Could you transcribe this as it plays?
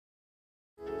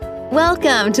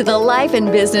Welcome to the Life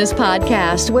and Business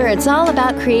Podcast, where it's all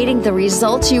about creating the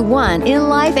results you want in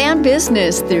life and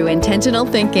business through intentional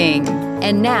thinking.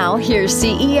 And now, here's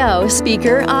CEO,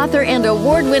 speaker, author, and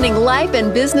award-winning life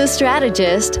and business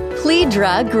strategist,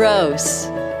 Cledra Gross.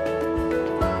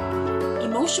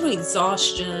 Emotional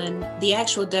exhaustion, the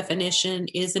actual definition,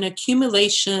 is an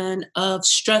accumulation of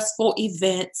stressful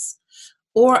events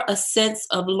or a sense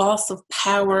of loss of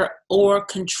power or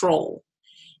control.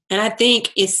 And I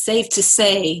think it's safe to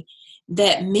say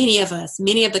that many of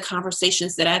the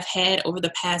conversations that I've had over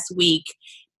the past week,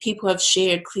 people have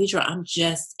shared, Cledra, I'm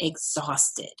just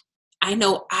exhausted. I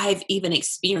know I've even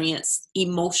experienced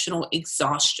emotional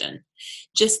exhaustion.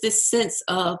 Just this sense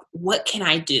of, what can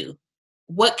I do?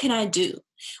 What can I do?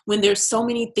 When there's so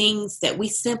many things that we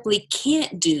simply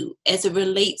can't do as it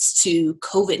relates to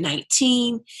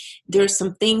COVID-19. There's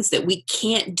some things that we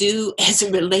can't do as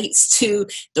it relates to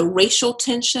the racial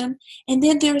tension. And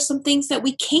then there are some things that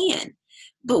we can.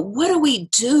 But what do we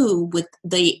do with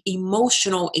the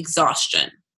emotional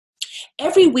exhaustion?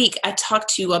 Every week I talk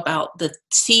to you about the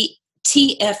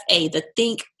TFA, the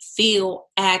Think, Feel,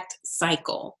 Act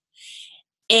cycle.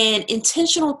 And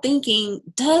intentional thinking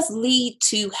does lead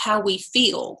to how we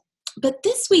feel. But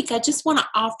this week, I just want to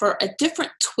offer a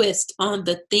different twist on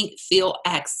the Think, Feel,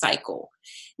 Act cycle.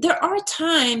 There are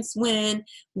times when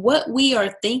what we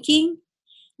are thinking,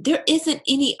 there isn't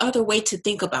any other way to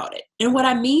think about it. And what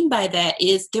I mean by that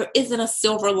is there isn't a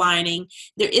silver lining.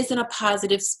 There isn't a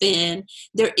positive spin.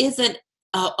 There isn't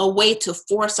a way to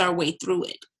force our way through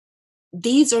it.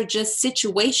 These are just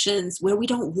situations where we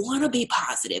don't want to be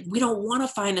positive. We don't want to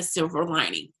find a silver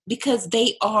lining because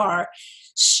they are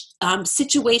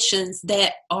situations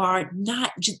that are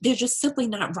not, they're just simply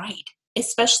not right,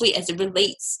 especially as it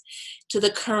relates to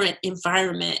the current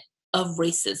environment of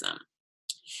racism.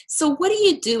 So what do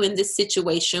you do in this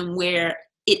situation where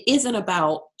it isn't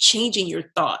about changing your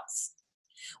thoughts?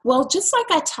 Well, just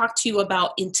like I talked to you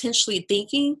about intentionally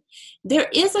thinking, there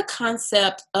is a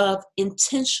concept of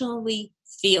intentionally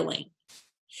feeling.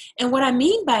 And what I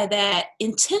mean by that,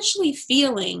 intentionally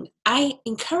feeling, I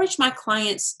encourage my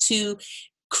clients to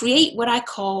create what I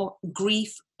call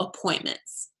grief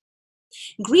appointments.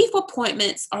 Grief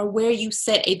appointments are where you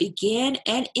set a begin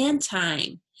and end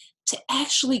time to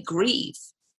actually grieve.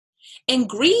 And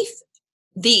grief,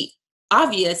 the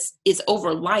obvious, is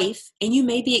over life, and you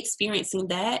may be experiencing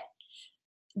that.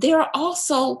 There are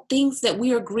also things that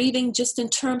we are grieving just in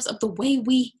terms of the way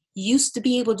we used to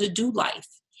be able to do life.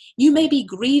 You may be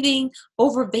grieving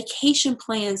over vacation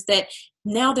plans that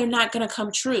now they're not going to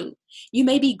come true. You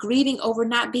may be grieving over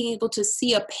not being able to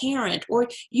see a parent, or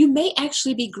you may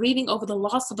actually be grieving over the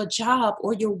loss of a job,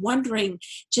 or you're wondering,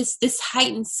 just this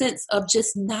heightened sense of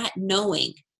just not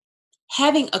knowing.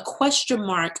 Having a question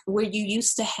mark where you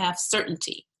used to have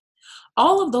certainty.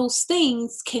 All of those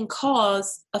things can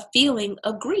cause a feeling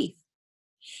of grief.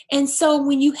 And so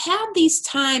when you have these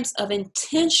times of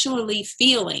intentionally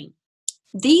feeling,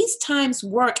 these times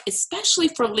work especially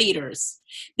for leaders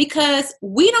because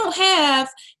we don't have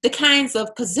the kinds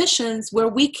of positions where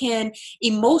we can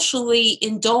emotionally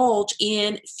indulge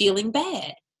in feeling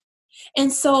bad.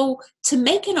 And so to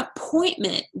make an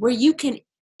appointment where you can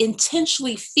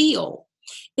intentionally feel,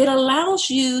 it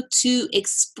allows you to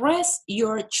express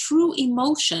your true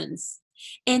emotions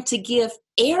and to give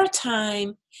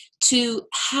airtime to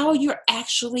how you're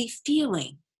actually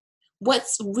feeling,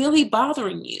 what's really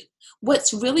bothering you,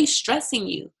 what's really stressing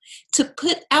you, to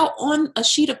put out on a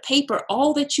sheet of paper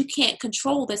all that you can't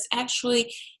control that's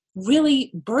actually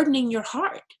really burdening your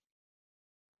heart.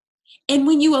 And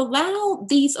when you allow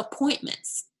these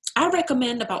appointments, I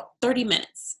recommend about 30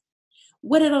 minutes.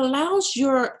 What it allows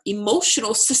your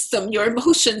emotional system, your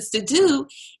emotions to do,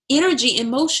 energy,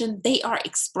 emotion, they are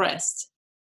expressed.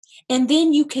 And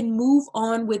then you can move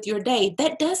on with your day.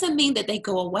 That doesn't mean that they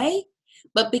go away,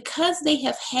 but because they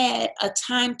have had a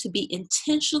time to be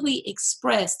intentionally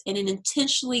expressed and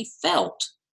intentionally felt,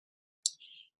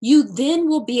 you then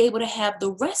will be able to have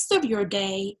the rest of your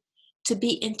day to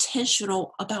be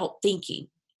intentional about thinking,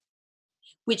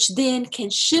 which then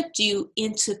can shift you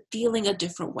into feeling a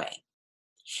different way.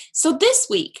 So this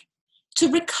week, to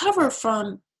recover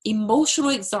from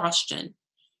emotional exhaustion,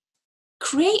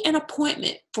 create an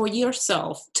appointment for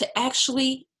yourself to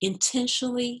actually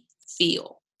intentionally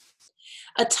feel.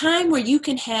 A time where you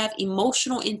can have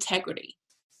emotional integrity.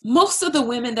 Most of the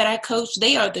women that I coach,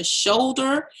 they are the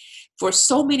shoulder for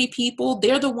so many people.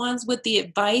 They're the ones with the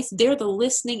advice. They're the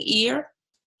listening ear.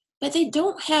 But they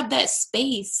don't have that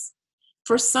space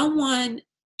for someone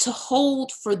to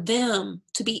hold for them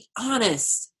to be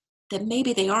honest that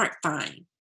maybe they aren't fine.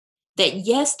 That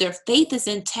yes, their faith is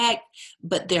intact,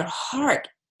 but their heart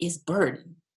is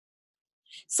burdened.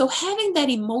 So having that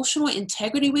emotional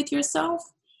integrity with yourself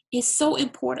is so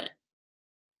important.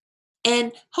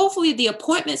 And hopefully the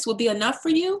appointments will be enough for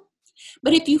you.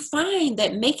 But if you find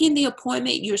that making the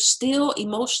appointment, you're still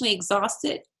emotionally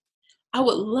exhausted, I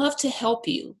would love to help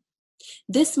you.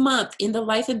 This month in the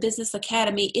Life and Business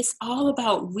Academy, it's all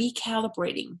about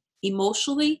recalibrating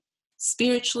emotionally,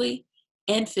 spiritually,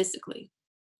 and physically.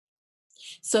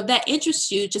 So if that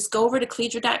interests you, just go over to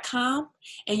Cledra.com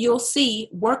and you'll see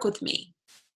Work With Me.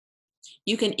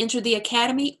 You can enter the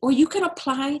academy, or you can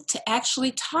apply to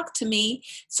actually talk to me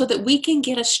so that we can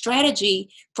get a strategy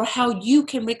for how you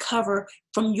can recover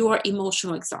from your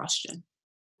emotional exhaustion.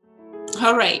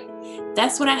 All right,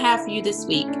 that's what I have for you this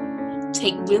week.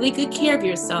 Take really good care of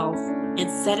yourself and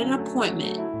set an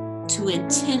appointment to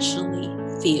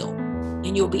intentionally feel,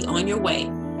 and you'll be on your way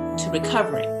to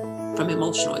recovering from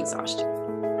emotional exhaustion.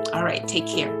 All right, take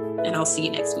care, and I'll see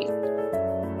you next week.